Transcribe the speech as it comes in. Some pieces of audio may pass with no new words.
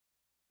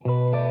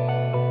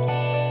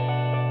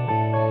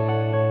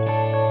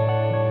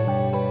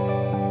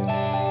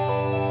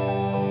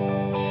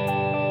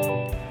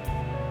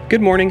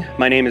Good morning,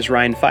 my name is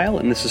Ryan Feil,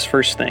 and this is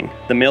First Thing,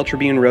 the Mail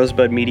Tribune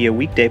Rosebud Media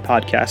weekday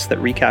podcast that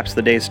recaps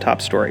the day's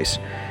top stories.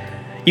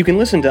 You can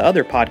listen to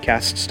other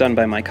podcasts done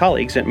by my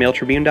colleagues at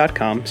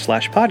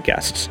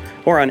mailtribune.com/podcasts,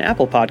 or on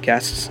Apple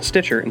Podcasts,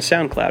 Stitcher, and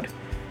SoundCloud.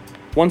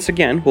 Once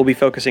again, we'll be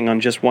focusing on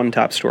just one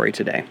top story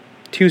today,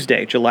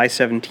 Tuesday, July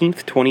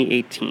 17th,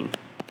 2018.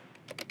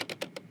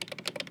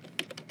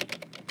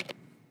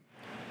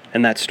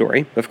 And that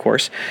story, of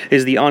course,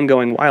 is the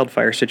ongoing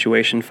wildfire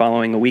situation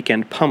following a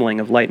weekend pummeling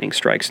of lightning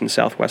strikes in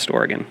southwest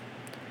Oregon.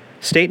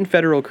 State and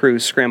federal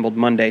crews scrambled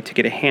Monday to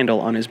get a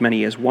handle on as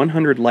many as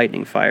 100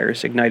 lightning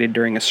fires ignited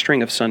during a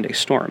string of Sunday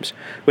storms,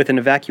 with an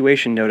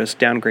evacuation notice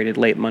downgraded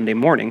late Monday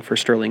morning for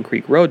Sterling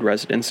Creek Road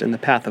residents in the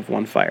path of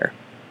one fire.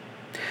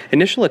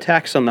 Initial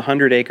attacks on the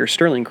 100-acre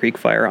Sterling Creek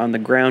fire on the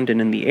ground and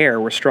in the air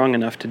were strong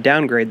enough to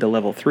downgrade the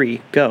Level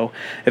 3, GO,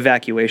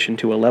 evacuation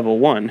to a Level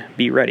 1,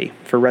 Be Ready,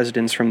 for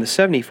residents from the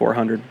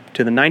 7400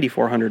 to the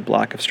 9400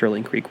 block of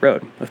Sterling Creek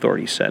Road,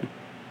 authorities said.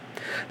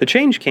 The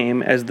change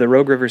came as the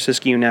Rogue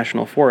River-Siskiyou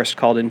National Forest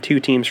called in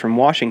 2 teams from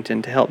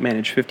Washington to help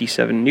manage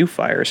 57 new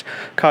fires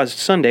caused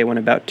Sunday when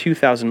about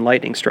 2,000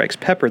 lightning strikes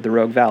peppered the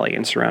Rogue Valley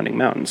and surrounding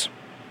mountains.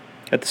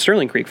 At the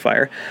Sterling Creek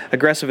fire,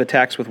 aggressive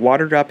attacks with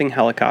water-dropping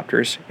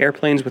helicopters,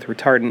 airplanes with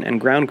retardant, and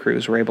ground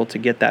crews were able to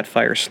get that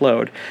fire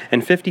slowed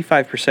and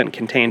 55%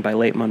 contained by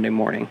late Monday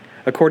morning,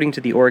 according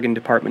to the Oregon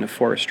Department of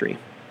Forestry.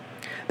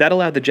 That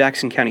allowed the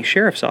Jackson County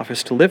Sheriff's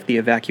Office to lift the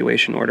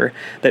evacuation order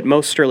that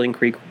most Sterling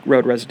Creek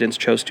Road residents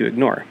chose to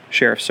ignore,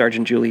 Sheriff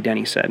Sergeant Julie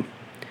Denny said.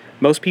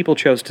 Most people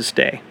chose to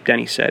stay,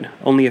 Denny said.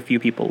 Only a few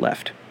people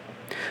left.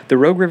 The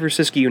Rogue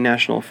River-Siskiyou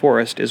National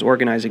Forest is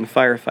organizing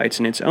firefights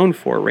in its own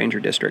 4 ranger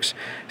districts,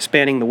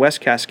 spanning the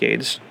West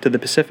Cascades to the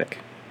Pacific.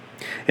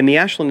 In the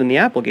Ashland and the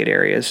Applegate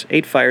areas,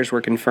 8 fires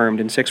were confirmed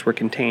and 6 were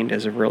contained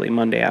as of early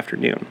Monday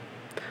afternoon.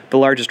 The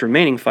largest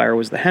remaining fire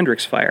was the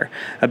Hendricks Fire,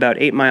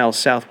 about 8 miles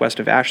southwest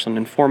of Ashland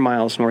and 4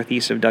 miles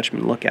northeast of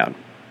Dutchman Lookout.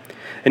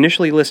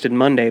 Initially listed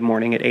Monday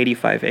morning at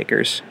 85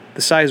 acres,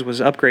 the size was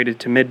upgraded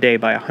to midday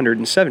by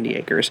 170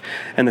 acres,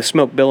 and the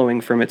smoke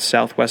billowing from its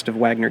southwest of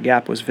Wagner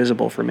Gap was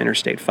visible from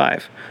Interstate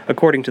 5,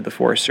 according to the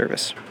Forest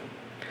Service.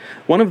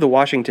 One of the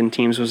Washington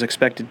teams was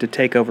expected to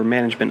take over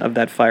management of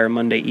that fire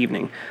Monday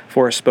evening,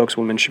 Forest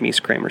spokeswoman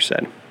Shamise Kramer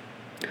said.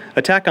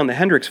 Attack on the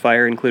Hendricks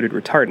fire included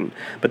retardant,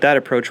 but that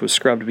approach was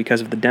scrubbed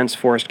because of the dense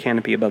forest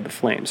canopy above the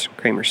flames,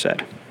 Kramer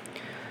said.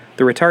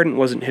 The retardant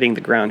wasn't hitting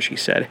the ground, she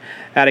said,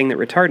 adding that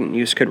retardant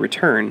use could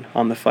return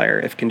on the fire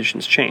if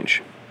conditions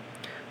change.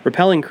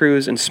 Rappelling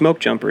crews and smoke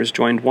jumpers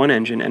joined one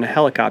engine and a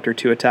helicopter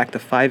to attack the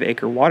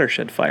 5-acre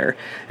watershed fire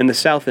in the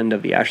south end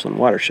of the Ashland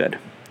watershed.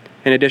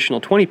 An additional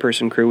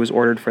 20-person crew was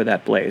ordered for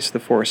that blaze, the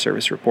Forest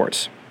Service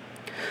reports.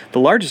 The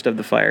largest of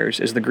the fires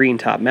is the Green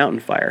Top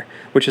Mountain Fire,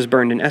 which has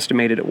burned an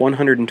estimated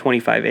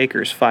 125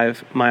 acres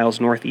 5 miles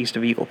northeast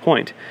of Eagle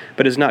Point,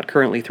 but is not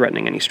currently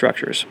threatening any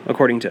structures,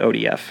 according to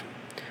ODF.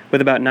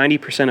 With about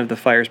 90% of the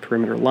fire's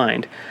perimeter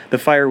lined, the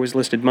fire was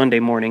listed Monday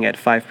morning at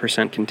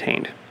 5%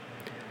 contained.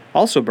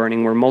 Also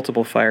burning were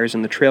multiple fires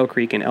in the Trail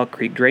Creek and Elk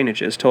Creek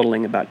drainages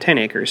totaling about 10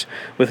 acres,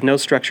 with no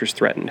structures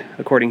threatened,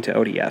 according to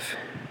ODF.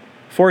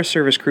 Forest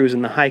Service crews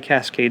in the High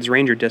Cascades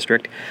Ranger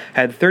District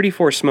had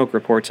 34 smoke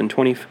reports and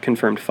 20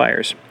 confirmed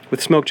fires,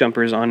 with smoke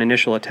jumpers on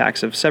initial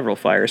attacks of several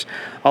fires,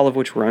 all of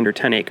which were under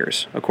 10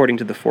 acres, according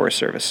to the Forest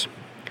Service.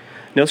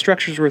 No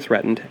structures were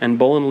threatened, and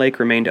Bolin Lake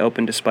remained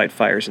open despite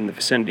fires in the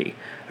vicinity,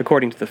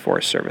 according to the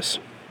Forest Service.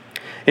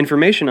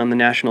 Information on the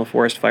National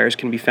Forest fires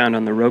can be found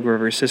on the Rogue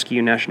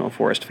River-Siskiyou National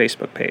Forest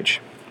Facebook page.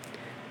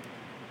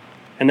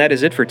 And that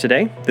is it for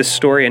today. This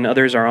story and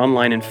others are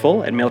online in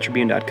full at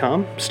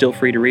mailtribune.com, still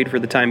free to read for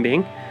the time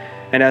being.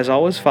 And as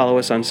always, follow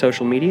us on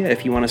social media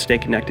if you want to stay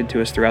connected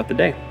to us throughout the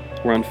day.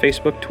 We're on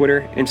Facebook,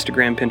 Twitter,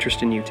 Instagram,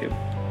 Pinterest, and YouTube.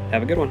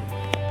 Have a good one.